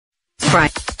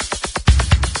Right.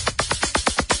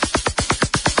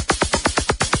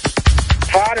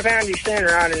 If I'd have found you sooner,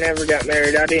 I'd have never got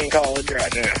married. I'd be in college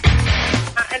right now.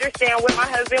 I understand what my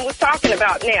husband was talking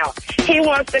about now. He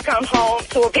wants to come home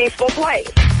to a peaceful place.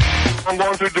 I'm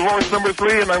going through divorce number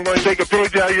 3, and I'm going to take a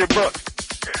page out of your book.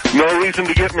 No reason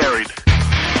to get married.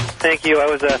 Thank you. I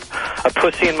was a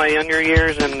pussy in my younger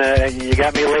years, and you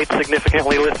got me late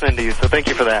significantly listening to you, so thank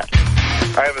you for that.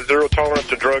 I have a zero tolerance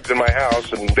to drugs in my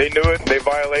house, and they knew it, they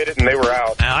violated, and they were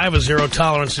out. I have a zero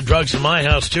tolerance to drugs in my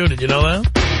house, too. Did you know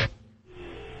that?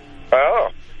 Oh.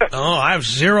 Oh, I have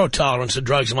zero tolerance to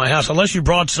drugs in my house, unless you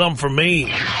brought some for me.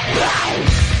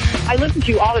 I listen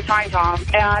to you all the time, Tom,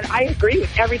 and I agree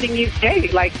with everything you say.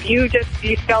 Like, you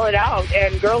spell it out,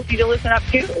 and girls need to listen up,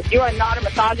 too. You are not a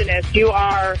misogynist. You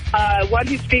are one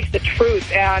who speaks the truth,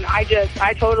 and I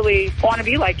totally want to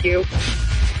be like you.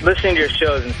 Listening to your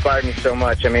show has inspired me so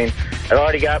much. I mean, I've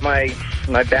already got my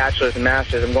bachelor's and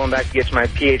master's. I'm going back to get my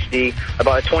PhD. I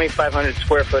bought a 2,500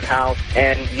 square foot house,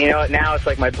 and you know now it's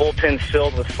like my bullpen's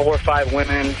filled with 4 or 5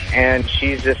 women, and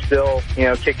she's just still, you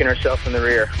know, kicking herself in the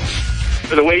rear.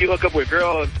 So the way you hook up with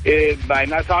girls is by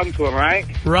not talking to them, right?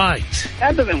 Right.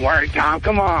 That doesn't work, Tom.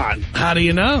 Come on. How do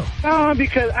you know? No,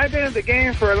 because I've been in the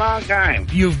game for a long time.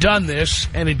 You've done this,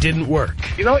 and it didn't work.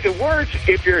 You know, it works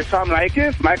if you're Tom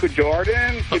Leykis, Michael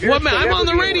Jordan. What, man, I'm on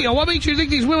the radio. What makes you think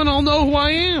these women all know who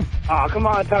I am? Oh, come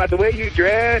on, Tom. The way you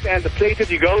dress and the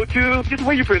places you go to, just the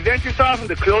way you present yourself and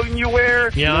the clothing you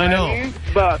wear. Yeah, you know I know. I mean?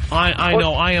 But I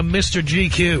know. I am Mr.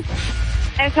 GQ.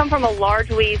 I come from a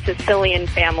largely Sicilian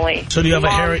family. So do you have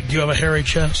a hairy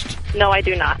chest? No, I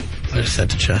do not. I just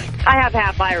had to check. I have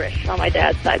half Irish on my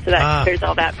dad's side, so that clears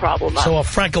all that problem up. So a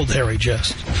freckled hairy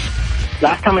chest.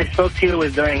 Last time I spoke to you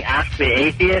was during Ask the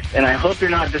Atheist, and I hope you're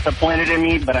not disappointed in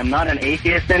me, but I'm not an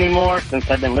atheist anymore since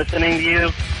I've been listening to you.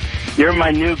 You're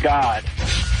my new god.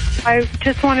 I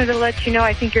just wanted to let you know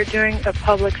I think you're doing a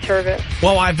public service.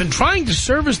 Well, I've been trying to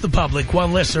service the public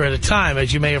one listener at a time,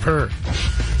 as you may have heard.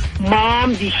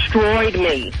 Mom destroyed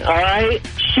me, all right?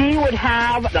 She would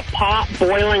have the pot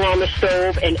boiling on the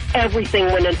stove and everything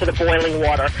went into the boiling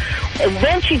water. And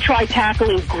then she tried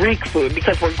tackling Greek food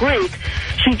because we're Greek.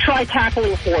 She tried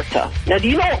tackling horta. Now, do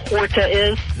you know what horta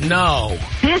is? No.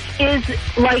 This is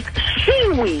like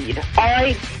seaweed, all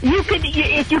right?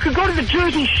 If you could go to the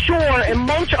Jersey Shore and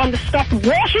munch on the stuff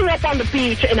washing up on the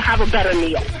beach and have a better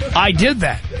meal. I did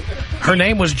that. Her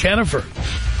name was Jennifer.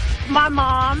 My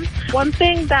mom, one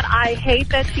thing that I hate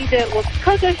that she did was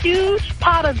cook a huge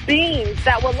pot of beans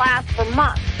that would last for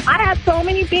months. I had so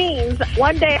many beans.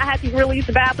 One day I had to really use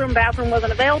the bathroom. Bathroom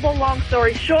wasn't available. Long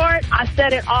story short, I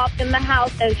set it off in the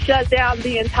house and shut down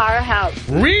the entire house.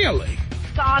 Really?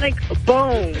 Sonic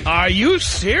boom. Are you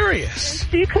serious?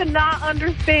 She could not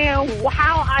understand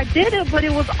how I did it, but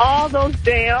it was all those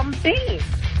damn beans.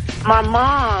 My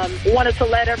mom wanted to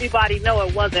let everybody know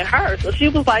it wasn't her. So she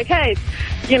was like, hey,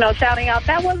 you know, shouting out,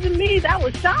 that wasn't me, that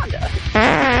was Shonda.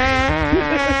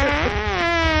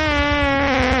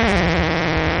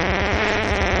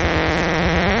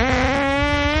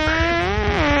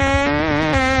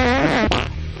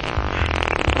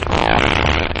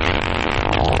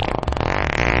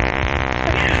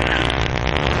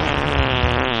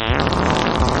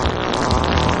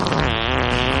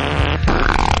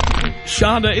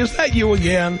 Shonda, is that you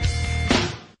again?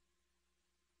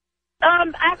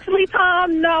 Actually,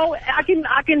 Tom, no, I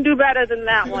can do better than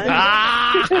that one.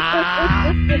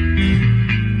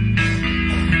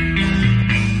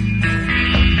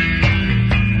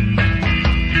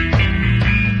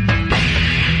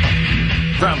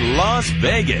 From Las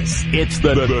Vegas, it's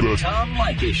the Tom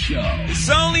Leykis Show. It's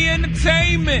only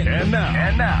entertainment. And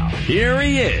now, here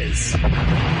he is,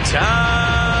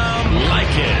 Tom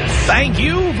Leykis. Thank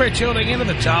you for tuning in to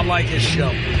the Tom Leykis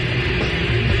Show.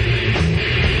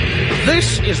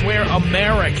 This is where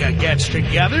America gets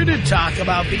together to talk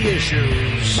about the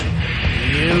issues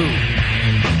you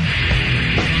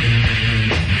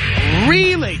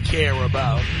really care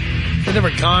about. It's a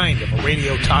different kind of a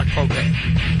radio talk program.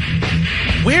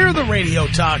 We're the radio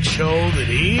talk show that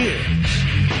is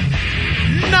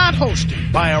not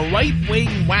hosted by a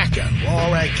right-wing wacko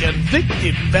or a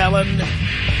convicted felon.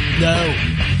 No,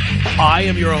 I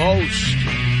am your host.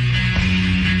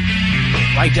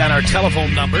 Write down our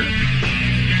telephone number.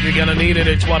 You're going to need it.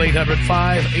 It's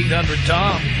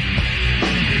 1-800-5800-TOM.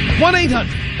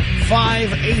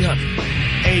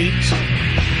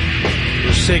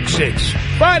 1-800-5800-866.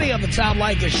 Friday on the Tom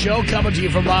Leykis Show, coming to you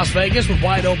from Las Vegas with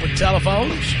wide-open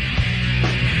telephones.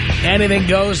 Anything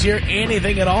goes here,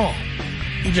 anything at all.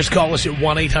 You just call us at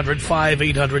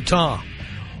 1-800-5800-TOM.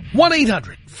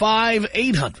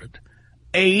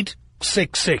 1-800-5800-866.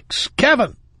 888-203-6866.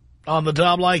 Kevin on the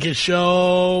Tom Leykis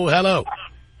show. Hello.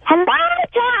 Hello,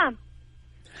 Tom.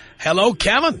 Hello,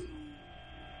 Kevin.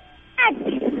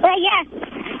 Yes.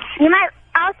 You might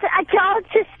also. I called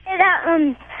to say that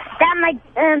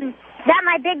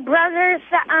my big brother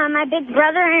and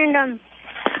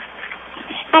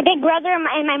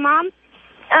my mom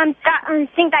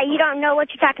think that you don't know what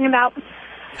you're talking about.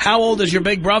 How old is your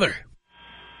big brother?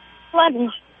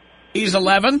 11. He's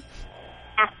 11?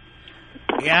 Yeah.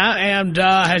 Yeah, and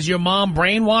has your mom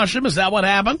brainwashed him? Is that what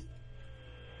happened?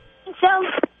 I think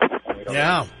so.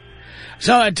 Yeah.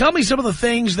 So tell me some of the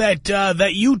things that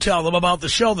you tell them about the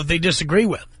show that they disagree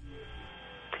with.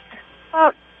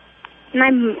 Well,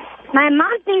 my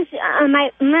mom thinks my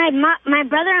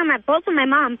brother and both of my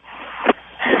mom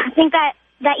think that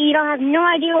you don't have no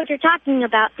idea what you're talking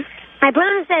about. My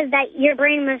brother says that your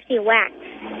brain must be whacked.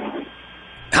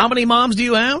 How many moms do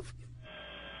you have?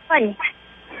 One.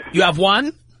 You have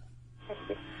one?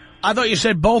 I thought you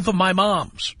said both of my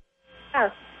moms. Oh.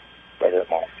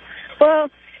 Well,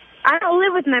 I don't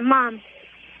live with my mom.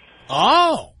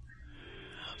 Oh.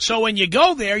 So when you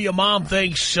go there, your mom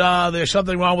thinks there's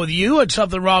something wrong with you and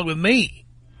something wrong with me.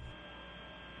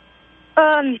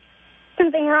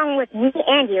 Something wrong with me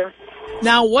and you.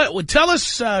 Now, tell us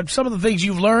some of the things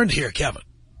you've learned here, Kevin.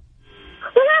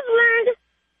 Well, I've learned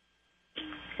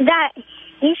that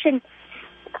you should...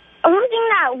 One thing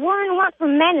that women want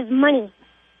from men is money.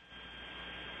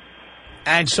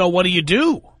 And so what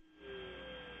do?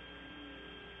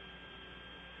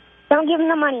 Don't give them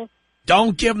the money.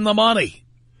 Don't give them the money.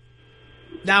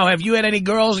 Now, have you had any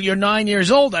girls? You're 9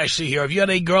 years old, I see here. Have you had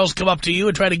any girls come up to you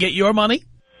and try to get your money?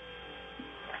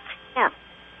 Yeah.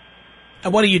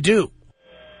 And what do?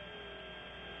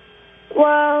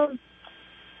 Well,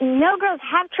 no girls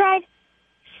have tried.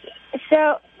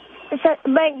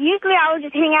 But usually I would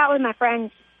just hang out with my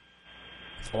friends.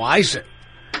 Oh, I see.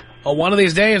 Well, one of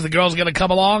these days the girl's going to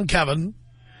come along, Kevin.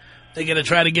 They're going to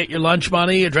try to get your lunch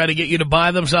money or try to get you to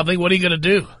buy them something. What are you going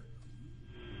to do?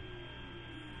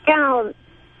 Oh,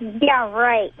 yeah,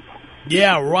 right.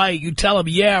 Yeah, right. You tell them,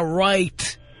 yeah,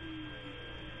 right.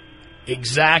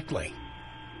 Exactly.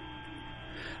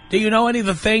 Do you know any of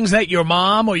the things that your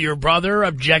mom or your brother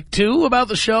object to about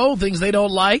the show? Things they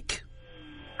don't like?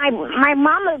 My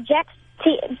mom objects to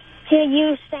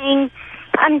you saying,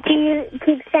 to you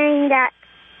keep saying that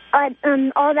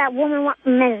all that woman wants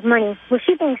from men is money. Well,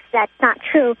 she thinks that's not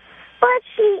true, but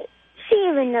she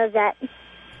even knows that.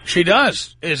 She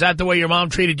does. Is that the way your mom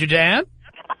treated your dad?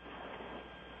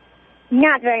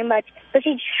 Not very much, but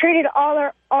she treated all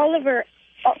of her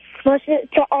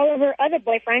other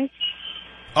boyfriends.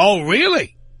 Oh,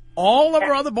 really? All of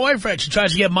her other boyfriends. She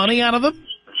tries to get money out of them?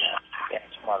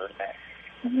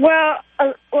 Well, a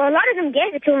lot of them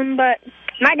gave it to him, but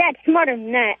my dad's smarter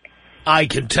than that. I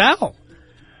can tell.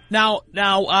 Now,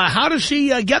 how does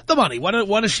she get the money?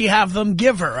 What does she have them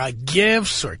give her?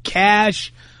 Gifts or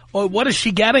cash? Or what is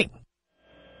she getting?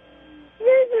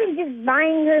 Usually just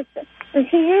buying her.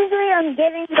 She's usually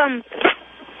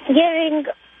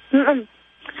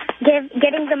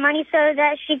getting the money so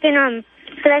that she can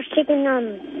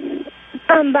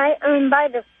buy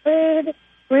the food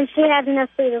when she has enough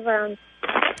food around.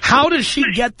 How does she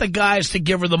get the guys to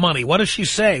give her the money? What does she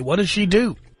say? What does she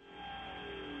do?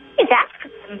 Just ask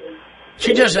them.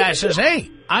 She just says, hey,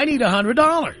 I need $100.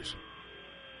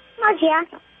 Oh, yeah.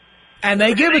 And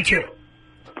they give it to her.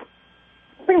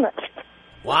 Pretty much.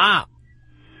 Wow.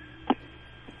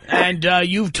 And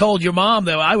you've told your mom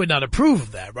that I would not approve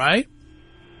of that, right?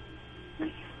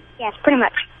 Yes, pretty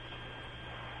much.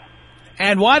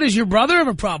 And why does your brother have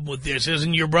a problem with this?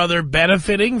 Isn't your brother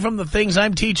benefiting from the things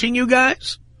I'm teaching you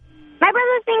guys? My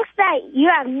brother thinks that you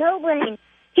have no brain.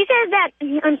 He says that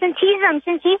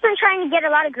since he's been trying to get a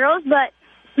lot of girls, but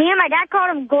me and my dad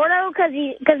called him Gordo because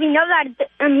we know that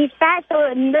he's fat,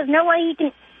 so there's no way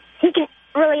he can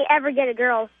really ever get a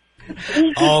girl.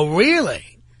 Oh,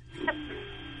 really?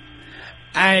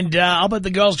 And I'll bet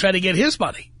the girls try to get his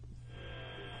money.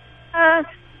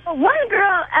 One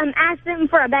girl asked him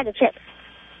for a bag of chips.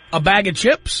 A bag of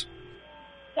chips?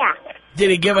 Yeah. Did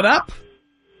he give it up?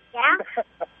 Yeah.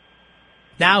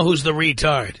 Now who's the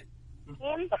retard?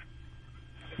 Him.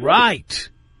 Right.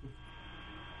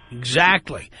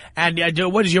 Exactly. And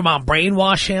what does your mom,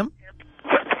 brainwash him?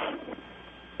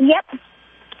 Yep.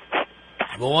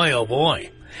 Boy, oh boy.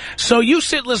 So you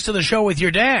sit and listen to the show with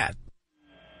your dad.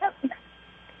 Yep.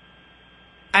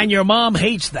 And your mom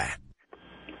hates that.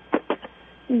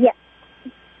 Yep.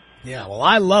 Yeah, well,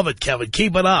 I love it, Kevin.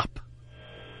 Keep it up.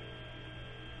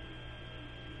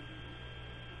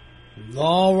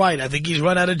 All right, I think he's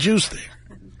run out of juice there.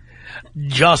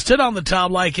 Justin on the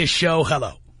Tom Leykis show.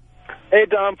 Hello. Hey,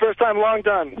 Tom. First time, long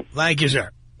time. Thank you,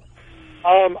 sir.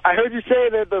 I heard you say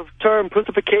that the term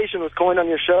pussification was coined on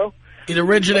your show. It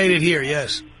originated here,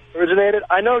 yes. Originated?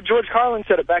 I know George Carlin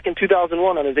said it back in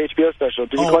 2001 on his HBO special.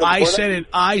 Did you coin it before that?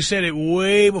 I said it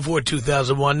way before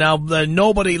 2001. Now,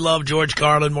 nobody loved George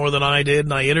Carlin more than I did,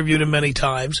 and I interviewed him many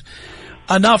times.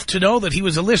 Enough to know that he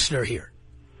was a listener here.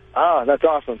 Ah, that's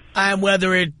awesome. And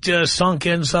whether it sunk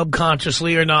in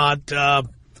subconsciously or not,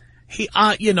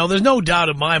 you know, there's no doubt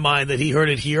in my mind that he heard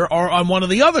it here or on one of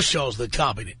the other shows that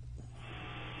copied it.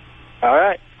 All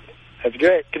right. That's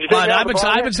great. Could you take me out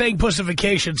I've been saying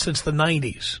pussification since the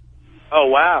 90s. Oh,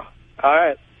 wow. All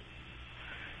right.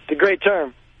 It's a great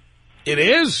term. It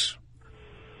is.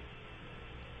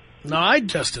 All right,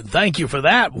 Justin. Thank you for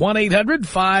that.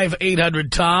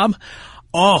 1-800-5800-TOM.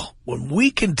 Oh, when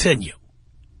we continue,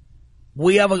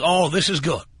 we have this is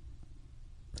good.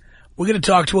 We're going to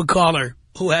talk to a caller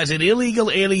who has an illegal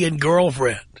alien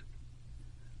girlfriend,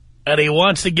 and he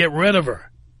wants to get rid of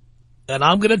her. And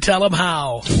I'm going to tell him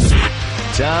how.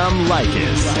 Tom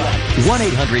Leykis.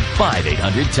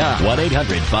 1-800-5800-TOM.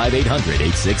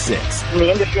 1-800-5800-866. In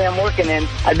the industry I'm working in,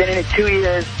 I've been in it 2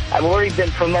 years. I've already been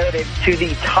promoted to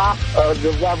the top of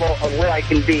the level of where I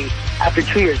can be after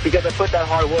 2 years because I put that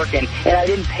hard work in, and I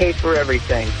didn't pay for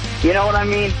everything. You know what I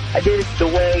mean? I did it the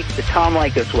way, the Tom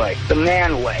Leykis way, the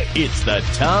man way. It's the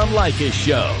Tom Leykis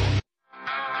Show.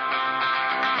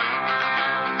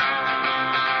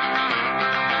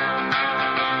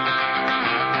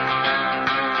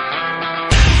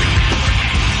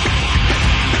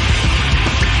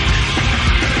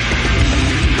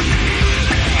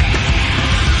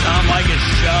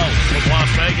 Las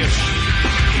Vegas.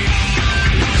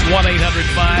 It's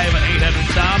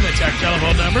 1-800-5800-TOM. That's our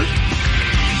telephone number.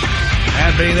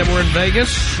 And being that we're in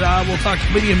Vegas, we'll talk to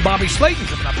comedian Bobby Slaten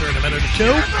coming up here in a minute or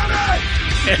two.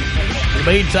 In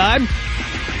the meantime,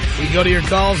 we can go to your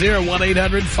calls here at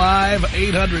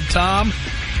 1-800-5800-TOM.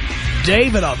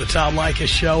 David on the Tom Leykis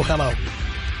show. Hello.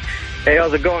 Hey,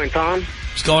 how's it going, Tom?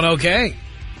 It's going okay.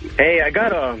 Hey,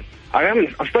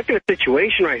 I'm stuck in a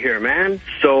situation right here, man.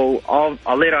 So I'll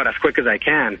lay it out as quick as I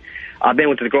can. I've been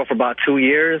with the girl for about 2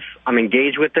 years. I'm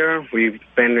engaged with her. We've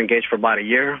been engaged for about a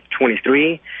year,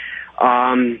 23.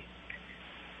 Her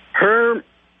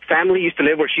family used to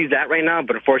live where she's at right now,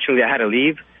 but unfortunately I had to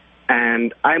leave.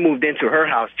 And I moved into her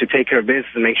house to take care of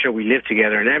business and make sure we live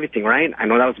together and everything, right? I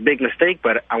know that was a big mistake,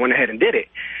 but I went ahead and did it.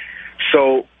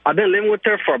 So I've been living with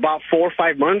her for about 4 or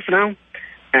 5 months now.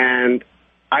 And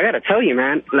I got to tell you,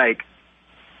 man, like,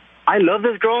 I love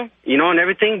this girl, you know, and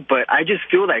everything, but I just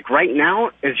feel like right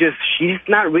now, it's just, she's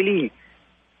not really,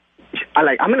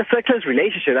 I'm in a sexless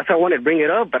relationship. That's why I wanted to bring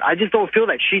it up, but I just don't feel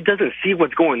like she doesn't see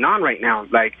what's going on right now.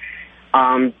 Like,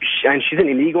 and she's an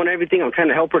illegal and everything. I'm trying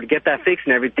to help her to get that fixed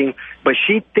and everything, but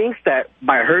she thinks that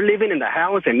by her living in the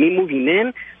house and me moving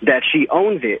in, that she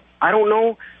owns it. I don't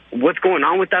know what's going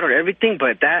on with that or everything,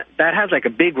 but that has like a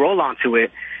big roll onto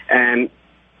it. And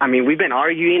I mean, we've been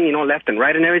arguing, you know, left and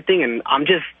right and everything, and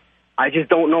I just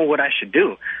don't know what I should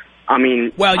do. I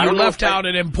mean... Well, you left out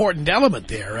an important element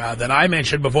there that I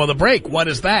mentioned before the break. What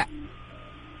is that?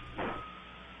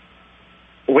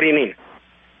 What do you mean?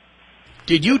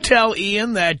 Did you tell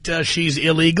Ian that she's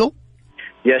illegal?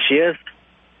 Yes, she is.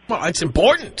 Well, it's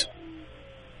important.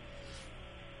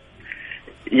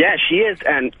 Yeah, she is,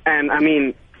 and I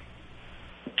mean,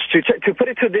 to put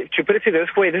it to this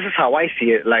way, this is how I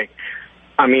see it. Like,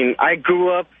 I mean, I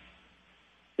grew up,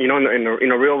 you know,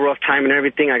 in a real rough time and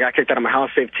everything. I got kicked out of my house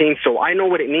 15, so I know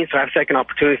what it means to have second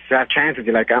opportunities, to have chances.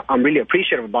 Like, I'm really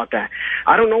appreciative about that.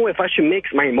 I don't know if I should mix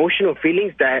my emotional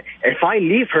feelings that if I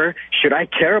leave her, should I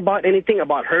care about anything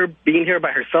about her being here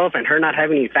by herself and her not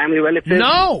having any family relatives?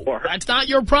 No, that's not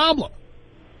your problem.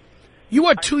 You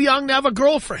are too young to have a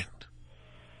girlfriend.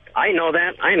 I know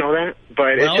that,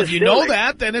 but well, it's just if you know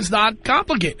that, then it's not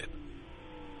complicated.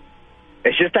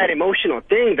 It's just that emotional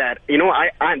thing that, you know, I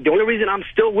the only reason I'm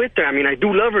still with her, I mean, I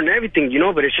do love her and everything, you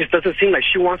know, but it just doesn't seem like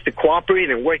she wants to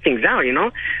cooperate and work things out, you know?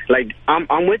 Like,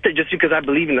 I'm with her just because I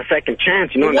believe in the second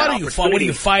chance, you know? Well, what are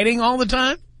you fighting all the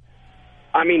time?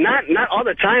 I mean, not all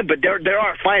the time, but there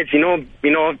are fights, real,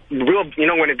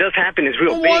 when it does happen, it's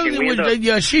real big.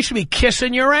 And she should be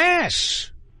kissing your ass.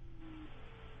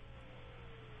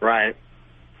 Right.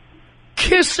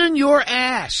 Kissing your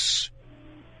ass.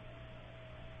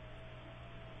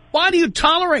 Why do you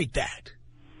tolerate that?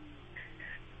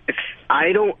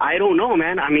 I don't know,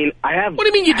 man. I mean, I have... What do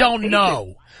you mean you don't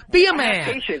know? Be a man. I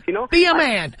have patience, you know? Be a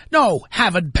man. No,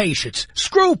 having patience.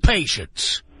 Screw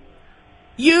patience.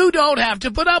 You don't have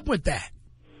to put up with that.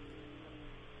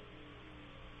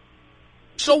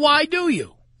 So why do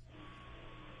you?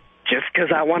 Just because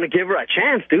I want to give her a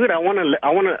chance, dude. I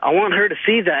want her to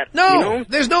see that. No, you know?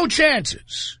 There's no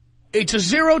chances. It's a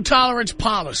zero-tolerance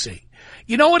policy.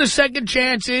 You know what a second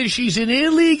chance is? She's an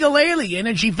illegal alien,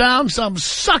 and she found some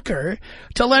sucker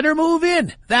to let her move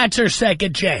in. That's her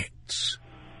second chance.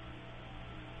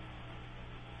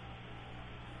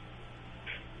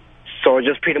 So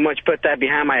just pretty much put that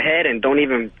behind my head and don't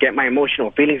even get my emotional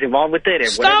feelings involved with it.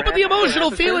 Stop with the emotional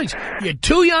feelings. You're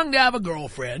too young to have a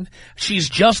girlfriend. She's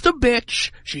just a bitch.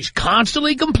 She's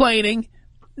constantly complaining.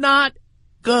 Not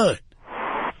good.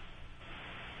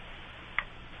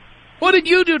 What did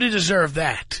you do to deserve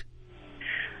that?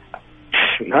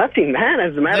 Nothing, man.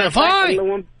 As a matter of fact, I'm the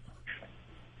one...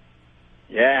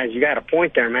 Yeah, you got a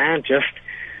point there, man.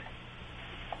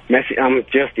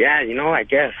 Yeah, you know, I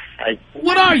guess.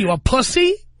 What are you, a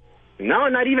pussy? No,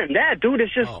 not even that, dude.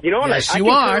 It's just, you know, yes, like... you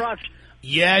are.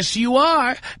 Yes, you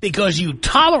are, because you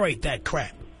tolerate that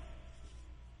crap.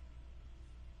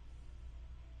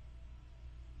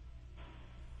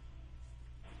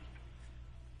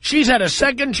 She's had a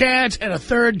second chance and a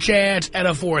third chance and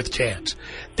a fourth chance.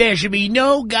 There should be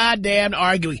no goddamn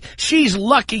arguing. She's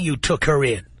lucky you took her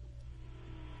in.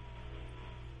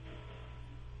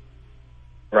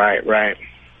 Right, right.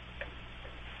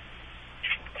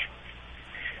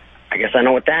 I guess I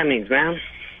know what that means, man.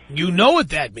 You know what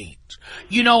that means.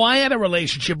 You know, I had a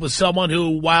relationship with someone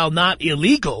who, while not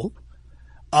illegal,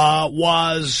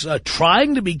 was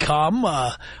trying to become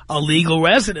a legal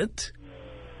resident.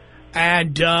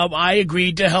 And I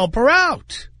agreed to help her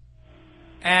out.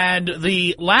 And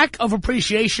the lack of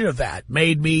appreciation of that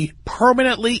made me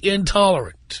permanently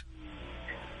intolerant.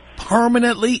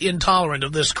 Permanently intolerant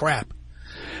of this crap.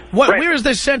 Where is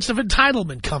this sense of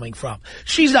entitlement coming from?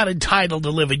 She's not entitled to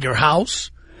live in your house.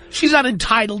 She's not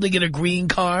entitled to get a green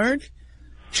card.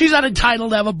 She's not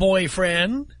entitled to have a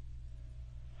boyfriend.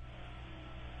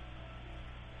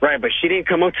 Right, but she didn't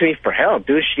come up to me for help,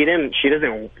 dude. She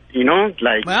doesn't, you know,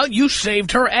 like... Well, you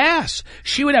saved her ass.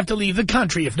 She would have to leave the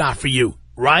country if not for you,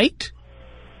 right?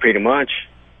 Pretty much.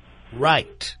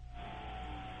 Right.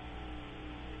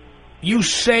 You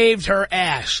saved her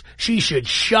ass. She should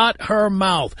shut her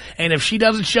mouth. And if she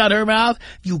doesn't shut her mouth,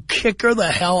 you kick her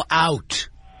the hell out.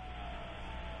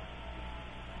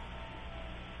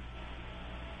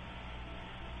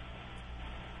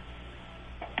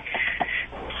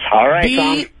 All right,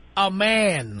 Be a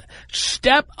man.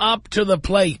 Step up to the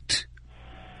plate.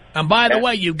 And by the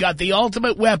way, you've got the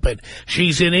ultimate weapon.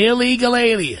 She's an illegal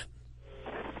alien.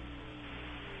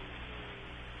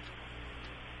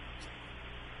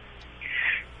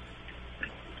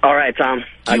 All right, Tom.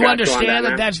 Do you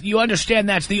understand you understand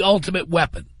that's the ultimate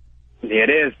weapon? It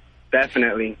is,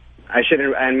 definitely. I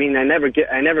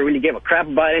never really gave a crap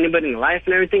about anybody in life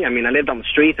and everything. I mean, I lived on the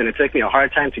streets, and it took me a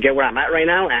hard time to get where I'm at right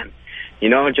now. And, you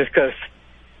know, just because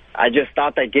I just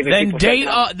thought that giving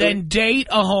people... Then date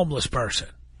a homeless person.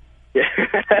 Yeah,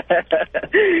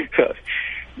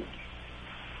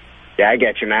 I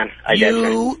get you, man. I get you.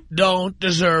 You don't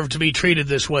deserve to be treated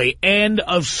this way. End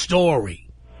of story.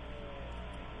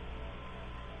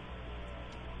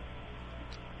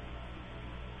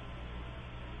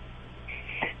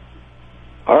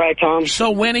 All right, Tom.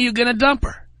 So when are you going to dump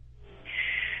her?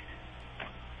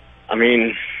 I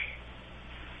mean,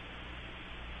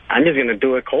 I'm just going to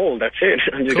do it cold. That's it.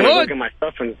 I'm just going to look at my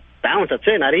stuff and bounce. That's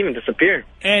it. Not even disappear.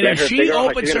 And let if her she figure out how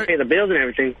opens she's her... going to pay the bills and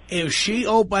everything. If she...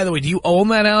 Oh, by the way, do you own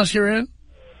that house you're in?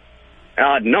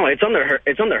 No, it's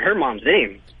under her mom's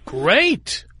name.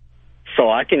 Great. So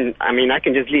I can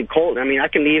just leave cold. I mean, I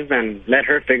can leave and let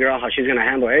her figure out how she's going to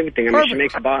handle everything. I mean, she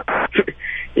makes about,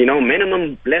 you know,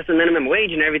 less than minimum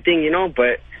wage and everything, you know,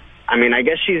 but, I mean, I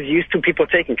guess she's used to people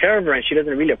taking care of her, and she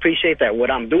doesn't really appreciate that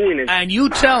what I'm doing is... And you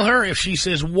tell her if she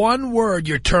says one word,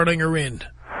 you're turning her in.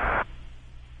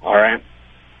 All right.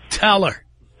 Tell her.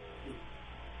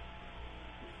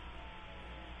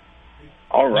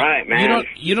 All right, man.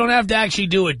 You don't have to actually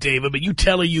do it, David, but you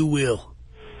tell her you will.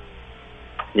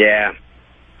 Yeah.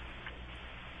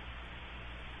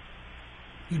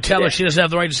 You tell her she doesn't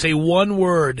have the right to say one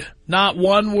word. Not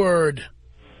one word.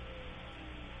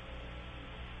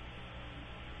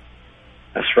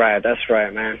 That's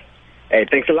right, man. Hey,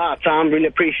 thanks a lot, Tom. Really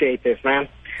appreciate this, man.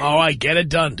 All right, get it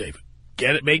done, David.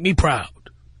 Get it. Make me proud.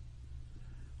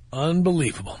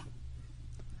 Unbelievable.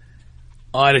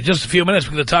 All right, in just a few minutes,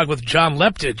 we're going to talk with John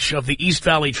Leptich of the East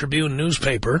Valley Tribune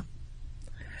newspaper,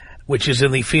 which is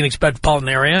in the Phoenix metropolitan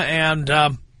area. And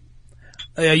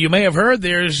you may have heard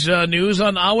there's news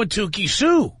on Ahwatukee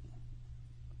Sioux.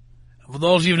 For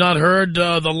those of you who have not heard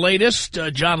the latest,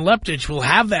 John Leptich will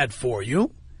have that for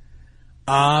you.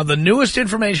 The newest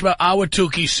information about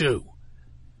Ahwatukee Sioux.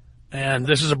 And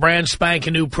this is a brand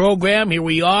spanking new program. Here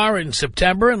we are in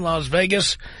September in Las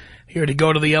Vegas, here to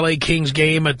go to the LA Kings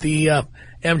game at the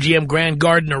MGM Grand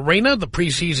Garden Arena, the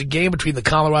preseason game between the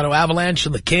Colorado Avalanche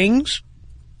and the Kings.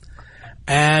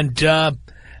 And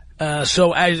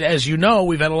so as you know,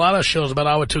 we've had a lot of shows about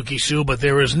Awatuki Sue, but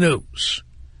there is news,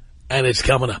 and it's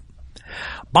coming up.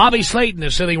 Bobby Slaten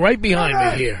is sitting right behind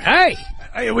me here. Hey!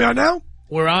 Hey, are we on now?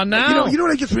 We're on now. You know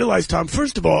what I just realized, Tom?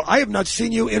 First of all, I have not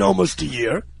seen you in almost a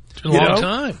year. It's been a long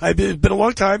time. It's been a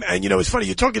long time, and, it's funny,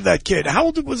 you're talking to that kid. How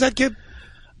old was that kid?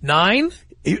 9?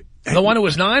 The one who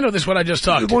was 9, or this one I just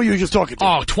talked to? The one you were just talking to.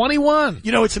 Oh, 21.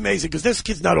 It's amazing, because this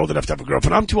kid's not old enough to have a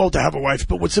girlfriend. I'm too old to have a wife.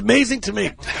 But what's amazing to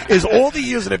me is all the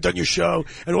years that I've done your show,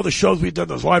 and all the shows we've done,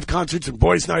 those live concerts and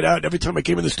Boys Night Out, and every time I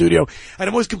came in the studio, and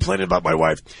I'm always complaining about my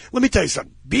wife. Let me tell you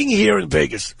something. Being here in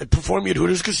Vegas and performing at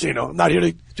Hooters Casino, I'm not here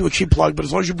to do a cheap plug, but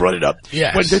as long as you brought it up,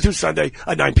 yes. Wednesday through Sunday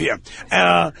at 9 p.m.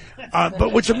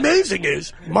 But what's amazing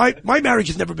is my marriage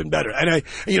has never been better. And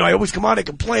I always come on, I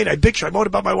complain, I bitch, I moan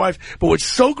about my wife. But what's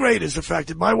so great is the fact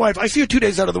that my wife, I see her 2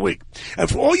 days out of the week. And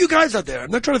for all you guys out there,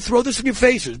 I'm not trying to throw this in your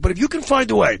faces, but if you can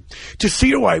find a way to see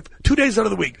your wife 2 days out of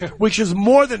the week, which is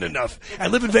more than enough,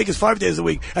 and live in Vegas 5 days a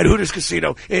week at Hooters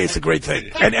Casino, it's a great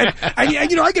thing. And I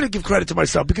got to give credit to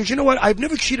myself, because you know what? I've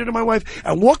never cheated on my wife,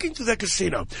 and walking through that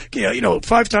casino,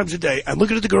 5 times a day, and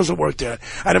looking at the girls that work there,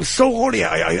 and I'm so horny,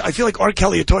 I feel like R.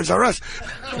 Kelly at Toys R Us.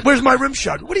 Where's my rim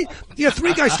shot? What do you have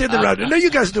 3 guys standing around, and now you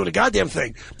guys are doing a goddamn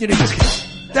thing.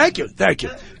 Thank you.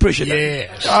 Appreciate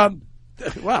yes.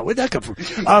 that. Wow, where'd that come from?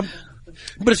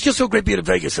 But it's just so great being in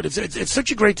Vegas, and it's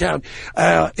such a great town.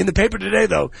 In the paper today,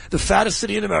 though, the fattest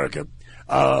city in America,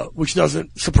 which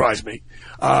doesn't surprise me,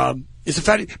 is the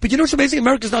fattest. But what's amazing?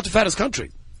 America's not the fattest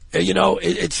country. It's you know what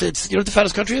the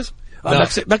fattest country is? No.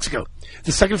 Mexico.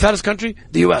 The second fattest country,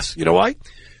 the U.S. You know why?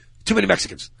 Too many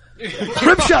Mexicans.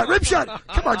 Rim shot.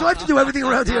 Come on, do I have to do everything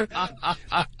around here?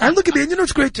 And look at me, and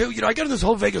what's great too? I got in this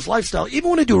whole Vegas lifestyle, even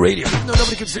when I do radio, even though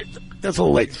nobody can see. That's a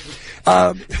little late.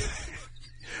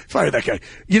 Fire that guy.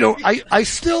 I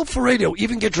still, for radio,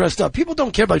 even get dressed up. People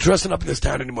don't care about dressing up in this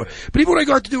town anymore. But even when I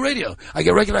go out to do radio, I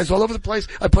get recognized all over the place.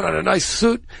 I put on a nice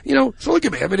suit. So look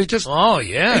at me. I mean, it just... Oh,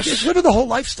 yes. It's living the whole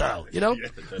lifestyle,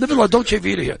 Living La Dolce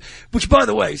Vita here. Which, by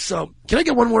the way, so, can I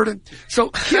get one word in?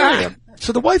 So, here I am.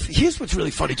 So the wife, here's what's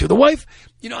really funny too. The wife,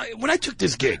 when I took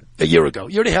this gig a year and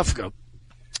a half ago,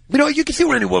 you can see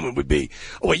where any woman would be.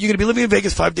 Oh, wait, you're going to be living in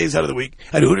Vegas 5 days out of the week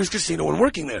at Hooters Casino and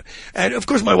working there. And, of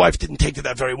course, my wife didn't take to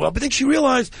that very well. But then she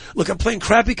realized, look, I'm playing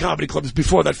crappy comedy clubs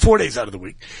before that 4 days out of the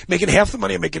week, making half the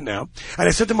money I'm making now. And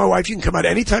I said to my wife, you can come out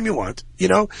anytime you want,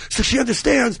 So she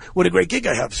understands what a great gig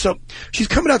I have. So she's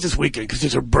coming out this weekend because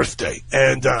it's her birthday.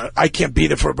 And I can't be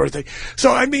there for her birthday.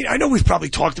 So, I mean, I know we've probably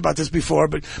talked about this before,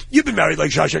 but you've been married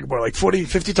like Josh Eckenborn, like 40,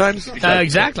 50 times?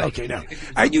 Exactly. Okay, now.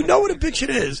 And you know what a bitch it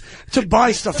is to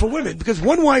buy stuff for women, because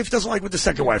one wife doesn't like what the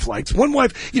second wife likes. One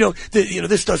wife,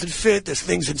 this doesn't fit, there's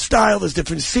things in style, there's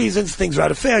different seasons, things are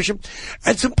out of fashion,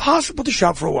 and it's impossible to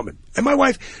shop for a woman. And my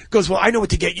wife goes, well, I know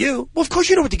what to get you. Well, of course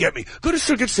you know what to get me. Go to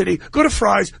Circuit City, go to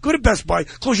Fry's, go to Best Buy,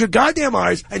 close your goddamn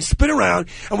eyes, and spin around,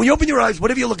 and when you open your eyes,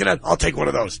 whatever you're looking at, I'll take one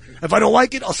of those. If I don't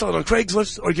like it, I'll sell it on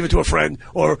Craigslist, or give it to a friend,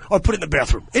 or put it in the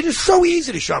bathroom. It is so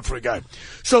easy to shop for a guy.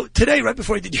 So today, right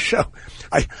before I did your show,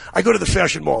 I go to the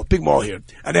fashion mall, big mall here,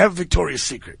 and they have Victoria's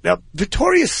Secret. Now,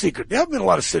 Victoria's Secret, they haven't been in a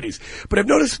lot of cities, but I've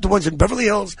noticed the ones in Beverly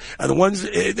Hills and the ones,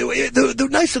 the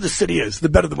nicer the city is, the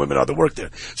better the women are that work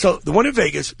there. So the one in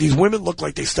Vegas, these women look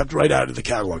like they stepped right out of the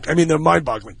catalog. I mean, they're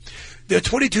mind-boggling. They're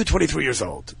 22, 23 years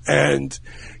old. And,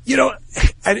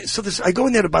 and so I go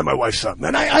in there to buy my wife something.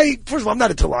 And I first of all, I'm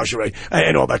not into lingerie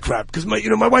and all that crap. Because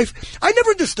my wife, I never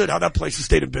understood how that place has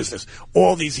stayed in business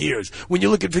all these years. When you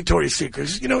look at Victoria's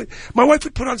Secret, my wife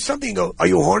would put on something and go, are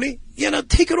you horny?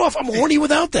 Take it off. I'm horny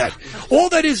without that. All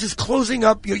that is closing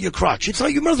up your crotch. It's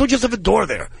like you might as well just have a door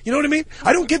there. You know what I mean?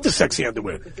 I don't get the sexy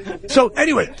underwear. So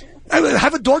anyway, I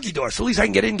have a doggy door, so at least I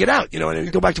can get in and get out,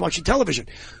 and go back to watching television.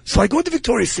 So I go into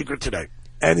Victoria's Secret today,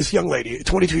 and this young lady,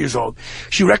 22 years old,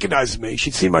 she recognizes me.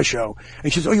 She'd seen my show,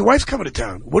 and she says, oh, your wife's coming to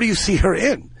town. What do you see her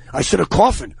in? I said, a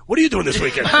coffin. What are you doing this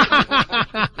weekend?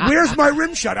 Where's my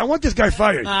rim shot? I want this guy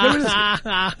fired. He's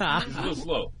a little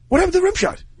slow. What happened to the rim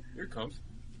shot? Here it comes.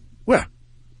 Where?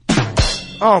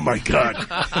 Oh, my God.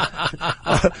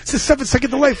 It's a 7-second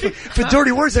delay for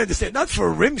dirty words, I understand. Not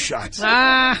for rim shots.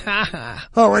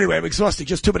 Oh, anyway, I'm exhausted.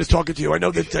 Just 2 minutes talking to you. I know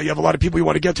that you have a lot of people you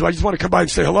want to get to. I just want to come by and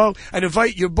say hello and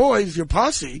invite your boys, your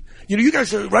posse. You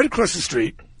guys are right across the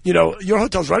street. You know, your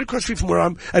hotel's right across the street from where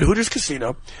I'm at Hooters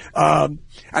Casino. And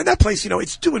that place, you know,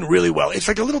 it's doing really well. It's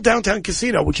like a little downtown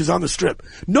casino, which is on the Strip.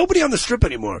 Nobody on the Strip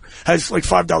anymore has like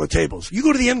 $5 tables. You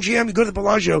go to the MGM, you go to the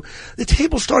Bellagio, the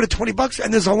tables start at $20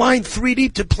 and there's a line 3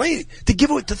 deep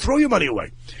to throw your money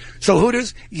away. So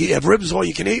Hooters, you have ribs all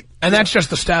you can eat. And that's just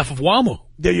the staff of WAMU.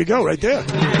 There you go, right there.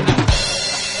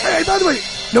 Hey, by the way,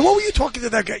 now what were you talking to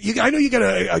that guy? I know you got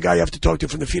a guy you have to talk to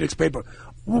from the Phoenix paper.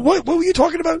 What were you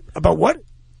talking about? About what?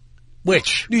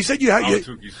 Which? You said you had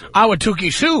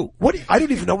Awatuki Sue. What? I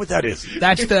don't even know what that is.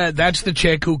 That's the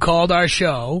chick who called our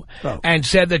show and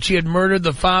said that she had murdered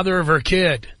the father of her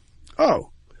kid.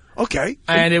 Oh, okay.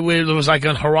 And it was like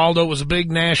on Geraldo. It was a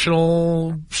big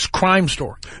national crime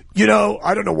story. You know,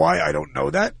 I don't know why I don't know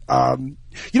that.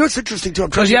 You know, it's interesting too.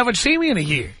 Because you haven't seen me in a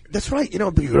year. That's right. You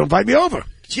know, you don't invite me over.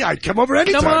 Gee, I'd come over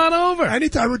anytime. Come on over.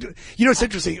 Anytime. You know, it's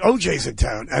interesting. OJ's in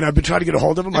town, and I've been trying to get a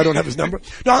hold of him. I don't have his number.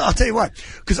 No, I'll tell you what.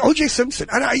 Because OJ Simpson,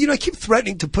 and I keep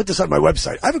threatening to put this on my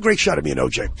website. I have a great shot of me and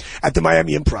OJ at the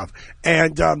Miami Improv.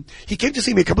 And he came to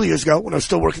see me a couple of years ago when I was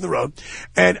still working the road.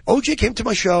 And OJ came to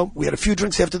my show. We had a few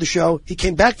drinks after the show. He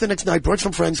came back the next night, brought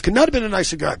some friends. Could not have been a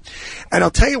nicer guy. And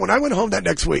I'll tell you, when I went home that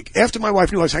next week, after my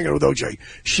wife knew I was hanging out with OJ,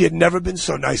 she had never been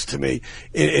so nice to me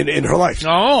in her life.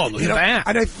 Oh, look at that.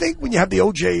 And I think when you have the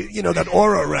OJ, you know, that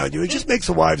aura around you, it just makes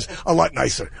the wives a lot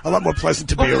nicer, a lot more pleasant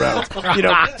to be around. You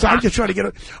know, so I'm just trying to get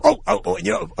a,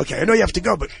 you know, okay, I know you have to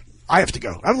go, but I have to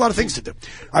go. I have a lot of things to do.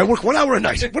 I work 1 hour a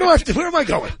night. What do I have to, where am I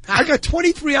going? I got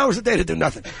 23 hours a day to do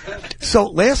nothing. So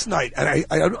last night, and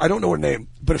I don't know her name,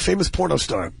 but a famous porno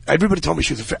star. Everybody told me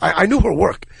she was I knew her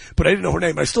work, but I didn't know her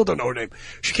name. I still don't know her name.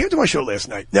 She came to my show last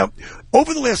night. Now,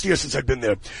 over the last year since I've been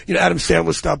there, you know, Adam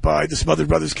Sandler stopped by, the Smothers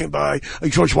Brothers came by,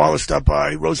 George Wallace stopped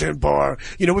by, Roseanne Barr.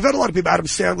 You know, we've had a lot of people, Adam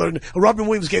Sandler, and Robin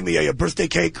Williams gave me a birthday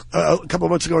cake a couple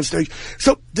of months ago on stage.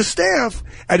 So the staff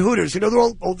at Hooters, you know, they're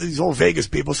all these old Vegas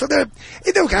people. So they're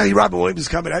okay, Robin Williams is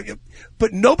coming out.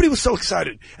 But nobody was so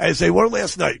excited as they were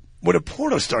last night when a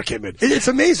porno star came in. It's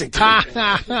amazing to me.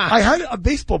 I had a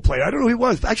baseball player. I don't know who he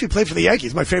was. Actually played for the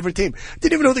Yankees, my favorite team.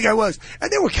 Didn't even know who the guy was.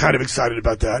 And they were kind of excited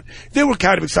about that. They were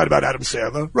kind of excited about Adam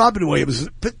Sandler, Robin Williams.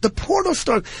 But the porno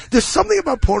stars, there's something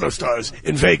about porno stars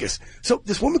in Vegas. So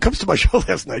this woman comes to my show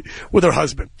last night with her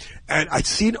husband. And I'd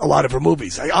seen a lot of her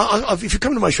movies. If you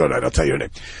come to my show tonight, I'll tell you her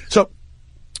name. So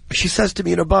she says to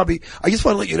me, you know, Bobby, I just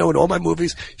want to let you know, in all my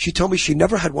movies, she told me she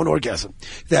never had one orgasm.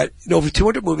 That in over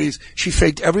 200 movies, she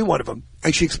faked every one of them.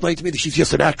 And she explained to me that she's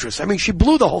just an actress. I mean, she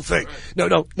blew the whole thing.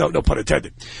 No pun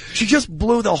intended. She just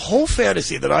blew the whole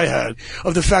fantasy that I had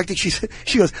of the fact that she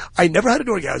goes, I never had an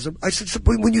orgasm. I said, so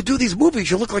when you do these movies,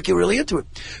 you look like you're really into it.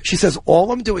 She says,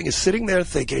 all I'm doing is sitting there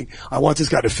thinking, I want this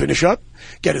guy to finish up,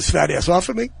 get his fat ass off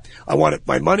of me. I want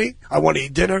my money. I want to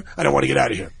eat dinner, and I want to get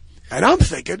out of here. And I'm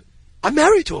thinking, I'm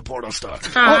married to a porno star.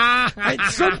 And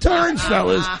sometimes,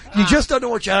 fellas, you just don't know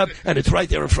what you have, and it's right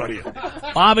there in front of you.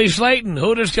 Bobby Slaten,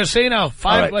 Hooters Casino.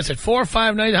 What's it, 4 or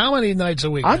 5 nights? How many nights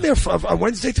a week? I'm there on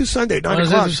Wednesday through Sunday, 9 o'clock.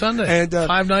 Wednesday through Sunday, and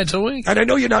 5 nights a week. And I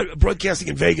know you're not broadcasting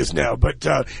in Vegas now, but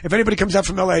if anybody comes out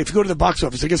from L.A., if you go to the box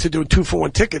office, I guess they're doing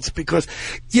 2-for-1 tickets because,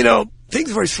 you know, things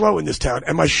are very slow in this town,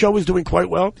 and my show is doing quite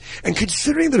well. And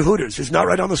considering that Hooters is not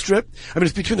right on the Strip, I mean,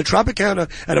 it's between the Tropicana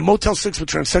and a Motel 6 with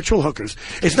transsexual hookers.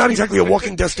 It's not exactly a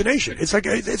walking destination. It's like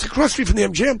it's across the street from the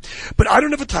MGM. But I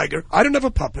don't have a tiger. I don't have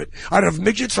a puppet. I don't have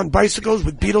midgets on bicycles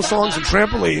with Beatles songs and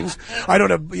trampolines. I don't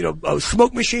have, you know,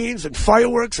 smoke machines and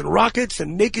fireworks and rockets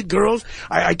and naked girls.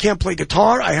 I can't play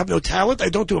guitar. I have no talent. I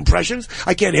don't do impressions.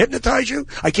 I can't hypnotize you.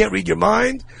 I can't read your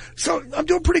mind. So I'm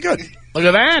doing pretty good. Look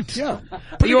at that. Yeah.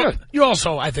 Pretty good. You're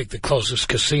also, I think, the closest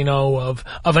casino of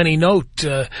any note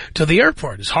to the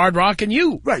airport is Hard Rock and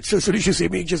you. Right. So did you see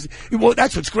me well,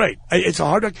 that's what's great. It's a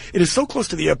Hard Rock. It is so close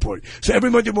to the airport. So every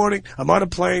Monday morning, I'm on a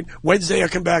plane. Wednesday, I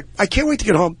come back. I can't wait to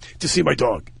get home to see my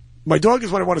dog. My dog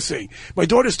is what I want to see. My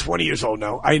daughter's 20 years old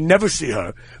now. I never see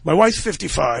her. My wife's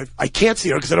 55. I can't see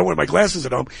her because I don't wear my glasses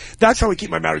at home. That's how we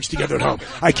keep my marriage together at home.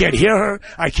 I can't hear her.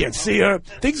 I can't see her.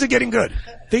 Things are getting good.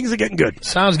 Things are getting good.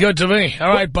 Sounds good to me. All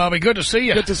right, Bobby, good to see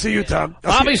you. Good to see you, Tom.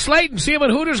 Bobby Slaten, see him at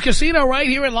Hooters Casino right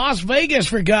here in Las Vegas,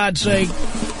 for God's sake.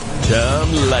 Tom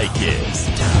Leykis.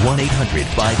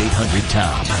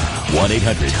 1-800-5800-TOM.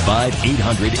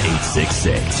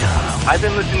 1-800-5800-866. I've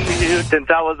been listening to you since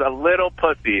I was a little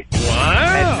pussy.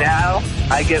 Wow. And now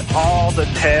I get all the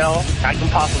tail I can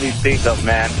possibly think of,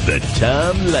 man. The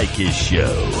Tom Leykis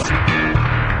Show.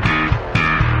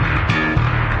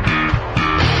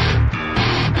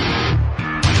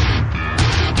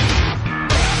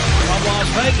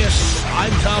 Vegas.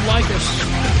 I'm Tom Leykis.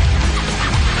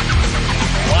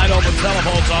 Wide open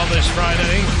telephones on this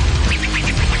Friday.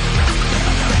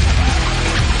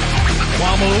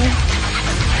 Cuomo,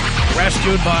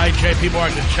 rescued by J.P.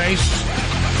 Morgan Chase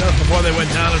just before they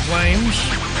went down in flames.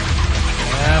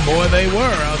 And boy, they were.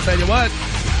 I'll tell you what.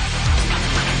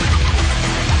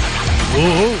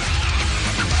 Woo-hoo.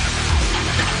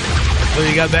 So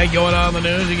you got that going on in the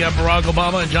news. You got Barack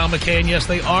Obama and John McCain. Yes,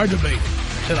 they are debating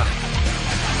tonight.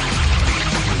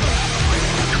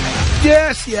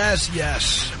 Yes, yes,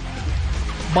 yes.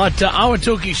 But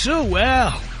Ahwatukee Sioux,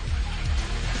 well,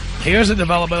 here's a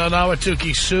development on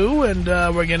Ahwatukee Sioux, and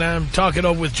we're going to talk it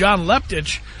over with John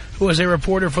Leptich, who is a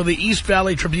reporter for the East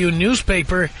Valley Tribune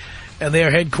newspaper, and they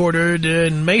are headquartered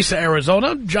in Mesa,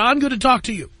 Arizona. John, good to talk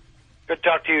to you. Good to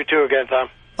talk to you, too, again, Tom.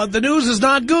 But the news is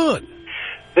not good.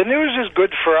 The news is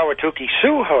good for Ahwatukee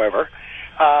Sioux, however.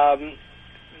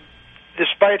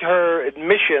 Despite her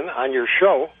admission on your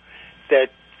show that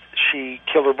she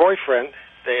killed her boyfriend,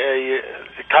 the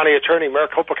county attorney,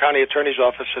 Maricopa County Attorney's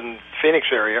Office in Phoenix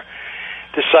area,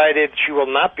 decided she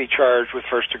will not be charged with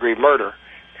first-degree murder.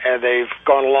 And they've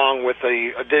gone along with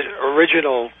the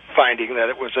original finding that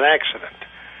it was an accident.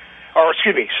 Or,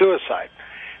 excuse me, suicide.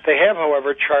 They have,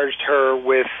 however, charged her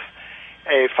with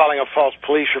filing a false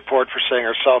police report for saying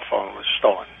her cell phone was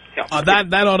stolen. You know,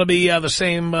 that ought to be the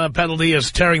same penalty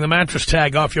as tearing the mattress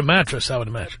tag off your mattress, I would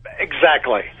imagine.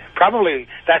 Exactly.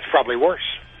 That's probably worse.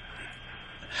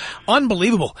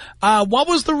 Unbelievable. What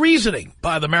was the reasoning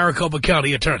by the Maricopa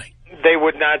County attorney? They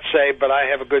would not say, but I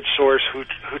have a good source who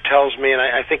tells me, and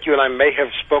I think you and I may have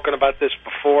spoken about this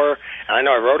before, and I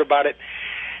know I wrote about it.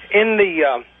 In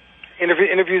the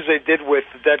interviews they did with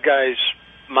the dead guy's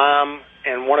mom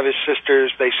and one of his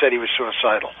sisters, they said he was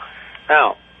suicidal.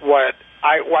 Now,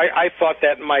 I thought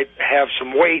that might have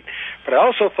some weight, but I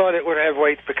also thought it would have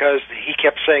weight because he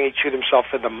kept saying he chewed himself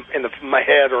in the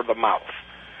head or the mouth.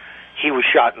 He was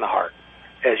shot in the heart,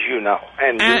 as you know,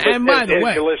 and by the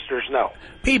way, your listeners know.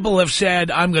 People have said,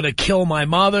 I'm going to kill my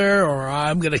mother, or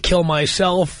I'm going to kill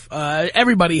myself.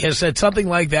 Everybody has said something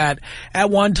like that at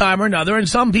one time or another, and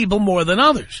some people more than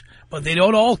others. But they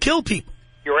don't all kill people.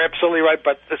 You're absolutely right,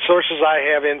 but the sources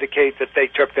I have indicate that they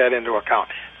took that into account.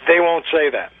 They won't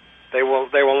say that. They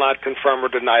will not confirm or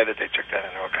deny that they took that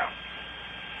into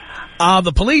account.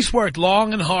 The police worked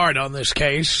long and hard on this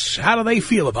case. How do they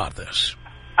feel about this?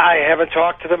 I haven't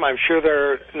talked to them. I'm sure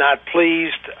they're not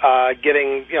pleased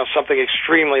getting something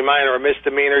extremely minor, a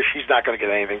misdemeanor. She's not going to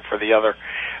get anything for the other.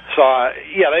 So,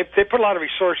 yeah, they put a lot of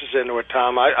resources into it,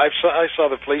 Tom. I saw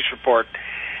the police report.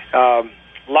 A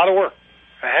lot of work,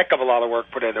 a heck of a lot of work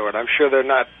put into it. I'm sure they're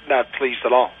not pleased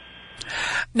at all.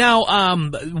 Now,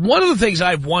 one of the things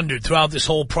I've wondered throughout this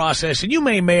whole process, and you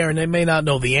may or may not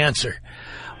know the answer,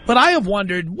 but I have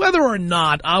wondered whether or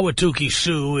not Ahwatukee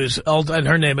Sioux and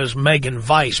her name is Megan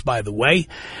Weiss, by the way,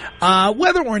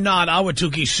 whether or not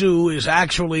Ahwatukee Sioux is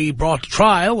actually brought to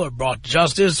trial or brought to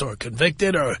justice or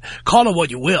convicted or call it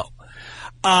what you will.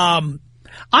 I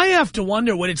have to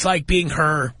wonder what it's like being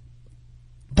her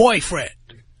boyfriend,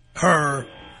 her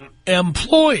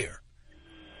employer,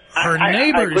 her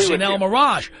neighbors in El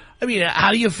Mirage. I mean,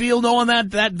 how do you feel knowing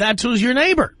that's who's your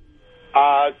neighbor?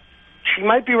 She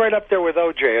might be right up there with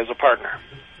O.J. as a partner.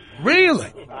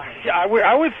 Really?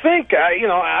 I would think. I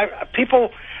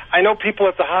know people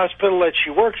at the hospital that she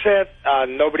works at.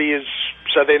 Nobody has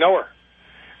said they know her,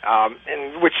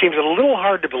 and which seems a little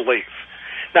hard to believe.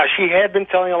 Now, she had been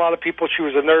telling a lot of people she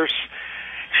was a nurse.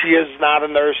 She is not a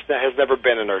nurse. Has never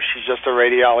been a nurse. She's just a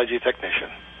radiology technician.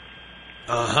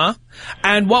 Uh-huh.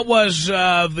 And what was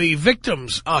the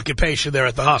victim's occupation there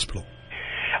at the hospital?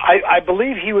 I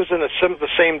believe he was in the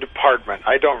same department.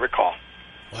 I don't recall.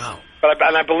 Wow. But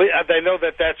I know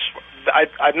that's.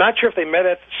 I'm not sure if they met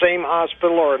at the same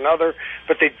hospital or another,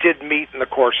 but they did meet in the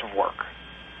course of work.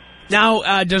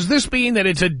 Now, does this mean that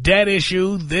it's a dead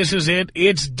issue? This is it.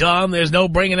 It's done. There's no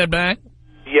bringing it back.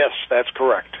 Yes, that's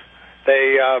correct.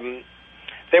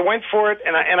 They went for it,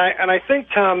 and I think,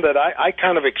 Tom, that I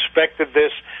kind of expected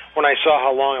this when I saw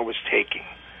how long it was taking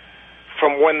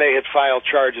from when they had filed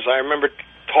charges. I remember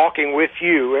talking with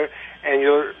you and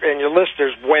your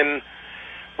listeners when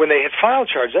they had filed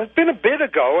charges. That's been a bit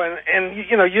ago, and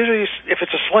usually if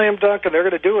it's a slam dunk and they're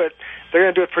going to do it, they're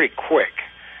going to do it pretty quick.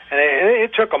 And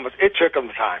it took them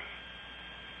time.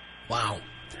 Wow.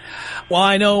 Well,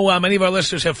 I know many of our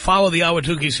listeners have followed the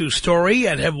Ahwatukee Sioux story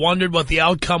and have wondered what the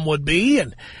outcome would be,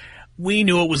 and we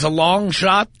knew it was a long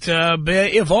shot,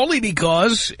 if only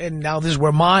because, and now this is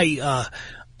where my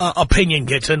opinion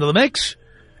gets into the mix,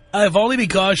 if only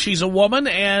because she's a woman,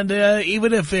 and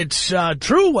even if it's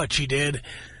true what she did,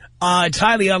 it's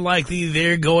highly unlikely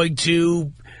they're going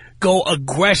to go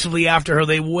aggressively after her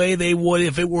the way they would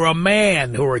if it were a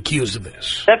man who were accused of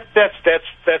this.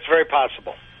 That's very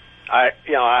possible.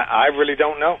 I really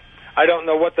don't know. I don't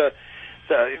know what the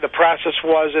process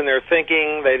was in their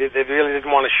thinking. They really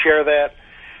didn't want to share that.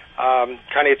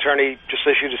 County attorney just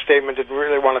issued a statement, didn't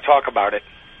really want to talk about it.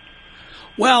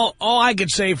 Well, all I could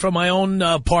say from my own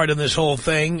part in this whole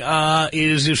thing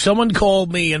is if someone called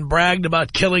me and bragged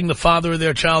about killing the father of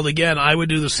their child again, I would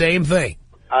do the same thing.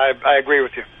 I agree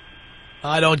with you.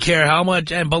 I don't care how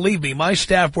much, and believe me, my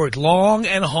staff worked long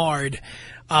and hard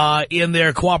in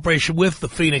their cooperation with the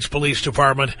Phoenix Police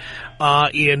Department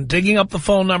in digging up the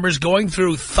phone numbers, going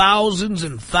through thousands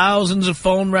and thousands of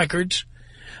phone records.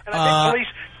 And I think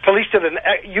police did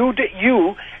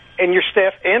you and your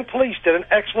staff and police did an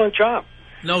excellent job.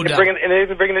 No doubt.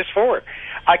 Bringing this forward.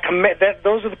 I commend that.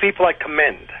 Those are the people I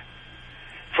commend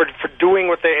for doing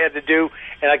what they had to do,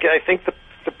 and I think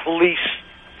the police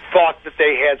thought that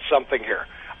they had something here.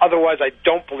 Otherwise, I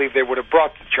don't believe they would have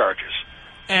brought the charges.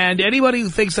 And anybody who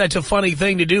thinks that's a funny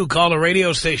thing to do, call a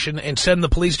radio station and send the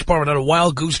police department on a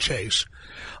wild goose chase.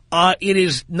 It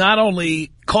is not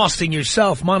only costing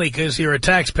yourself money because you're a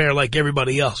taxpayer like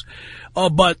everybody else,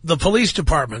 but the police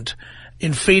department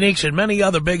in Phoenix and many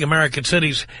other big American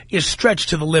cities is stretched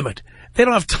to the limit. They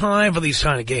don't have time for these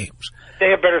kind of games.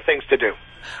 They have better things to do.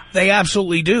 They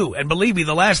absolutely do. And believe me,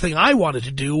 the last thing I wanted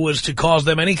to do was to cause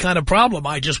them any kind of problem.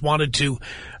 I just wanted to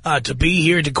be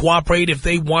here to cooperate. If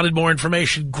they wanted more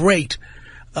information, great.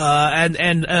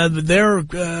 Their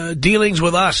dealings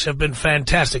with us have been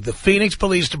fantastic. The Phoenix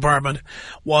Police Department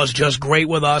was just great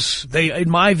with us.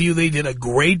 In my view, they did a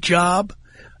great job.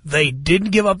 They didn't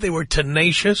give up. They were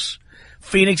tenacious.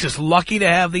 Phoenix is lucky to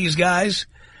have these guys.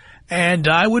 And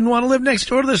I wouldn't want to live next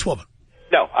door to this woman.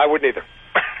 No, I wouldn't either.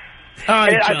 All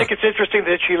right, I think it's interesting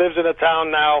that she lives in a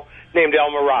town now named El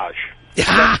Mirage.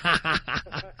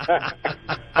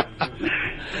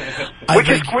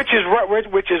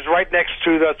 which is right next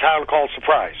to the town called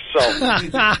Surprise. So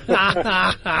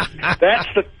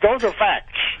those are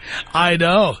facts. I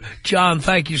know. John,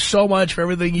 thank you so much for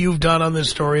everything you've done on this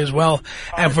story as well,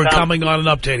 and for coming on and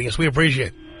updating us. We appreciate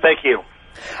it. Thank you.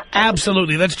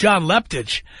 Absolutely. That's John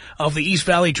Leptich of the East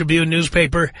Valley Tribune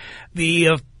newspaper.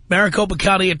 The Maricopa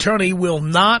County attorney will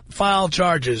not file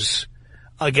charges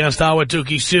against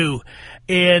Ahwatukee Sue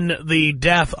in the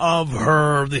death of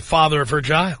the father of her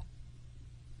child.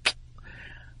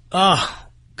 Oh,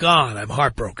 God, I'm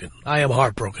heartbroken. I am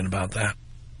heartbroken about that.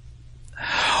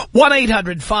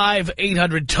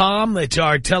 1-800-5800-TOM. That's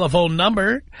our telephone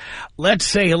number. Let's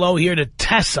say hello here to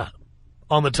Tessa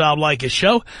on the Tom Leykis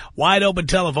Show. Wide open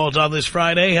telephones on this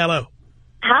Friday. Hello.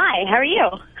 Hi, how are you?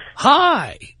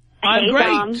 Hi. I'm great.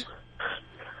 Tom.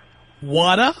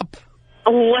 What up?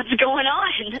 What's going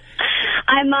on?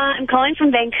 I'm calling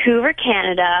from Vancouver,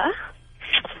 Canada,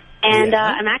 and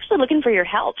I'm actually looking for your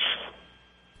help.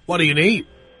 What do you need?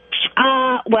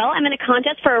 Well, I'm in a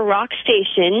contest for a rock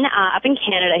station up in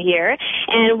Canada here,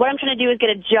 and what I'm trying to do is get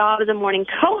a job as a morning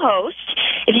co-host.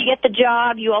 If you get the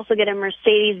job, you also get a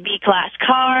Mercedes B-Class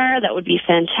car. That would be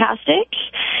fantastic.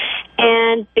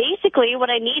 And basically what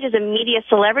I need is a media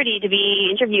celebrity to be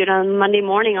interviewed on Monday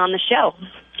morning on the show.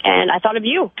 And I thought of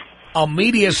you. A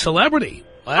media celebrity?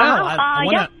 Wow.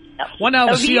 I wonder how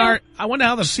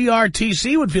the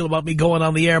CRTC would feel about me going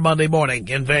on the air Monday morning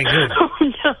in Vancouver. Oh,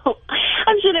 no.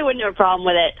 I'm sure they wouldn't have a problem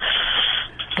with it.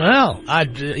 Well, I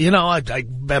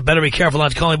better be careful not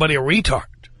to call anybody a retard.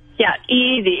 Yeah,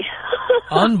 easy.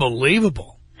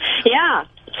 Unbelievable. Yeah.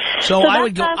 So I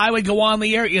would go on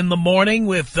the air in the morning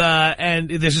with and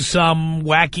this is some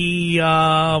wacky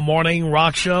morning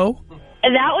rock show.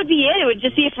 That would be it. It would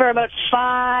just be for about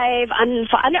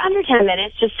under 10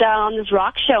 minutes, just on this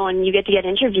rock show, and you get to get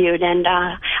interviewed. And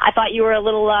I thought you were a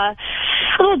little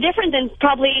different than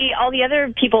probably all the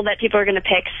other people that people are going to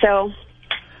pick. So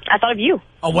I thought of you.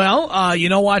 Well, you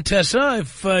know what, Tessa?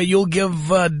 If you'll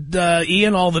give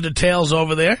Ian all the details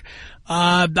over there,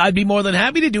 I'd be more than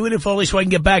happy to do it, if only so I can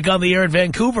get back on the air in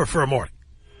Vancouver for a morning.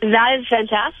 That is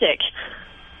fantastic.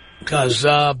 Because,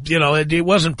 it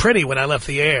wasn't pretty when I left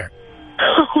the air.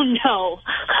 Oh, no.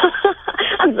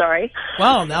 I'm sorry.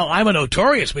 Well, now I'm a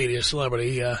notorious media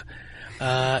celebrity in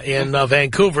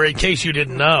Vancouver, in case you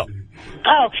didn't know.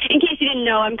 Oh, in case you didn't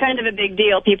know, I'm kind of a big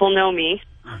deal. People know me.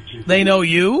 They know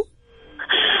you?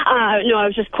 No, I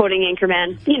was just quoting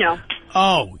Anchorman, you know.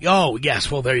 Oh, yes.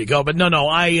 Well, there you go. But no,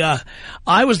 I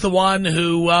was the one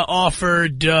who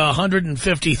offered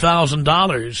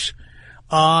 $150,000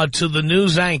 to the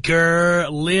news anchor,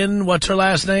 Lynn, what's her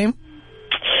last name?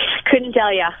 Couldn't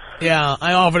tell ya. Yeah,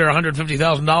 I offered her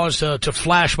 $150,000 to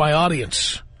flash my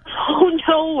audience. Oh,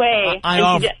 no way. I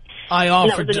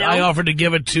offered to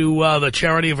give it to the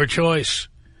charity of her choice.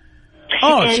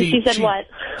 Oh, and she said what?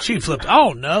 She flipped.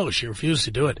 Oh, no, she refused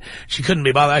to do it. She couldn't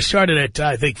be bothered. I started at,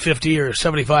 I think, 50 or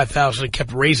 75,000 and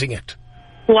kept raising it.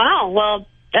 Wow. Well,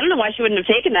 I don't know why she wouldn't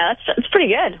have taken that. That's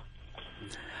pretty good.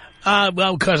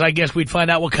 Well, because I guess we'd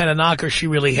find out what kind of knocker she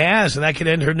really has, and that could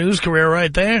end her news career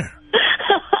right there.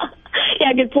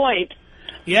 Yeah, good point.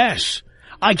 Yes.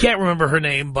 I can't remember her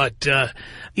name, but,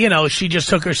 you know, she just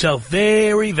took herself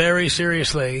very, very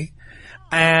seriously.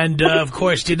 And, of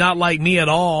course, did not like me at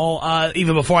all,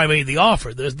 even before I made the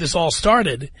offer. This all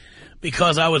started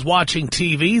because I was watching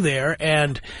TV there,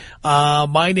 and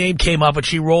my name came up, and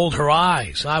she rolled her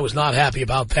eyes. I was not happy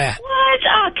about that. What?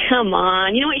 Oh, come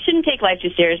on. You know what? You shouldn't take life too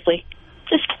seriously.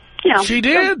 Just, you know. She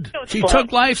did. Go with the She flow.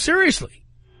 took life seriously.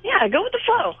 Yeah, go with the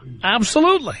flow.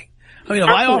 Absolutely. I mean, if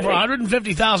Absolutely. I offer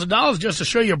 $150,000 just to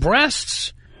show your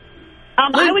breasts.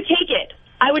 I would take it.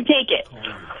 I would take it.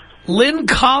 Lynn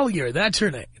Collier, that's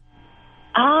her name.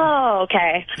 Oh,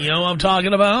 okay. You know what I'm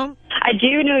talking about? I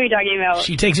do know who you're talking about.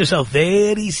 She takes herself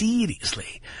very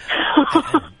seriously.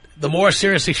 The more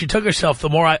seriously she took herself, the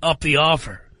more I upped the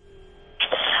offer.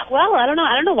 Well, I don't know.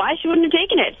 I don't know why she wouldn't have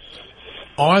taken it.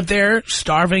 Aren't there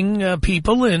starving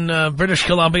people in British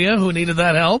Columbia who needed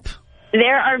that help?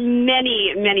 There are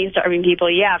many, many starving people,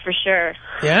 yeah, for sure.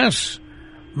 Yes.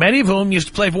 Many of whom used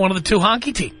to play for one of the two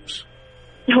hockey teams.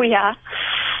 Oh, yeah.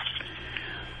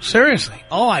 Seriously.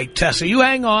 All right, Tessa, you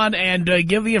hang on and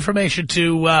give the information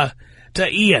to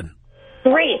Ian.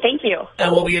 Great, thank you.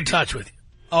 And we'll be in touch with you.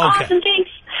 Okay. Awesome, thanks.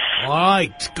 All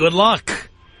right, good luck.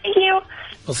 Thank you.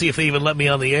 We'll see if they even let me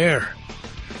on the air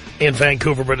in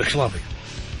Vancouver, British Columbia.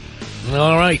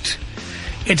 All right.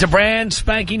 It's a brand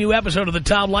spanking new episode of the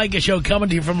Tom Leykis Show coming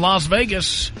to you from Las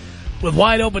Vegas with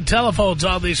wide open telephones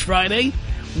on this Friday.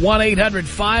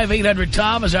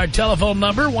 1-800-5800-TOM is our telephone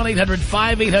number.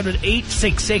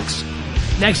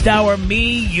 1-800-5800-866. Next hour,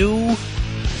 me, you,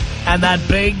 and that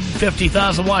big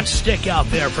 50,000-watt stick out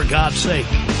there, for God's sake.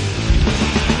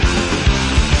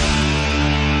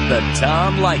 The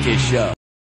Tom Leykis Show.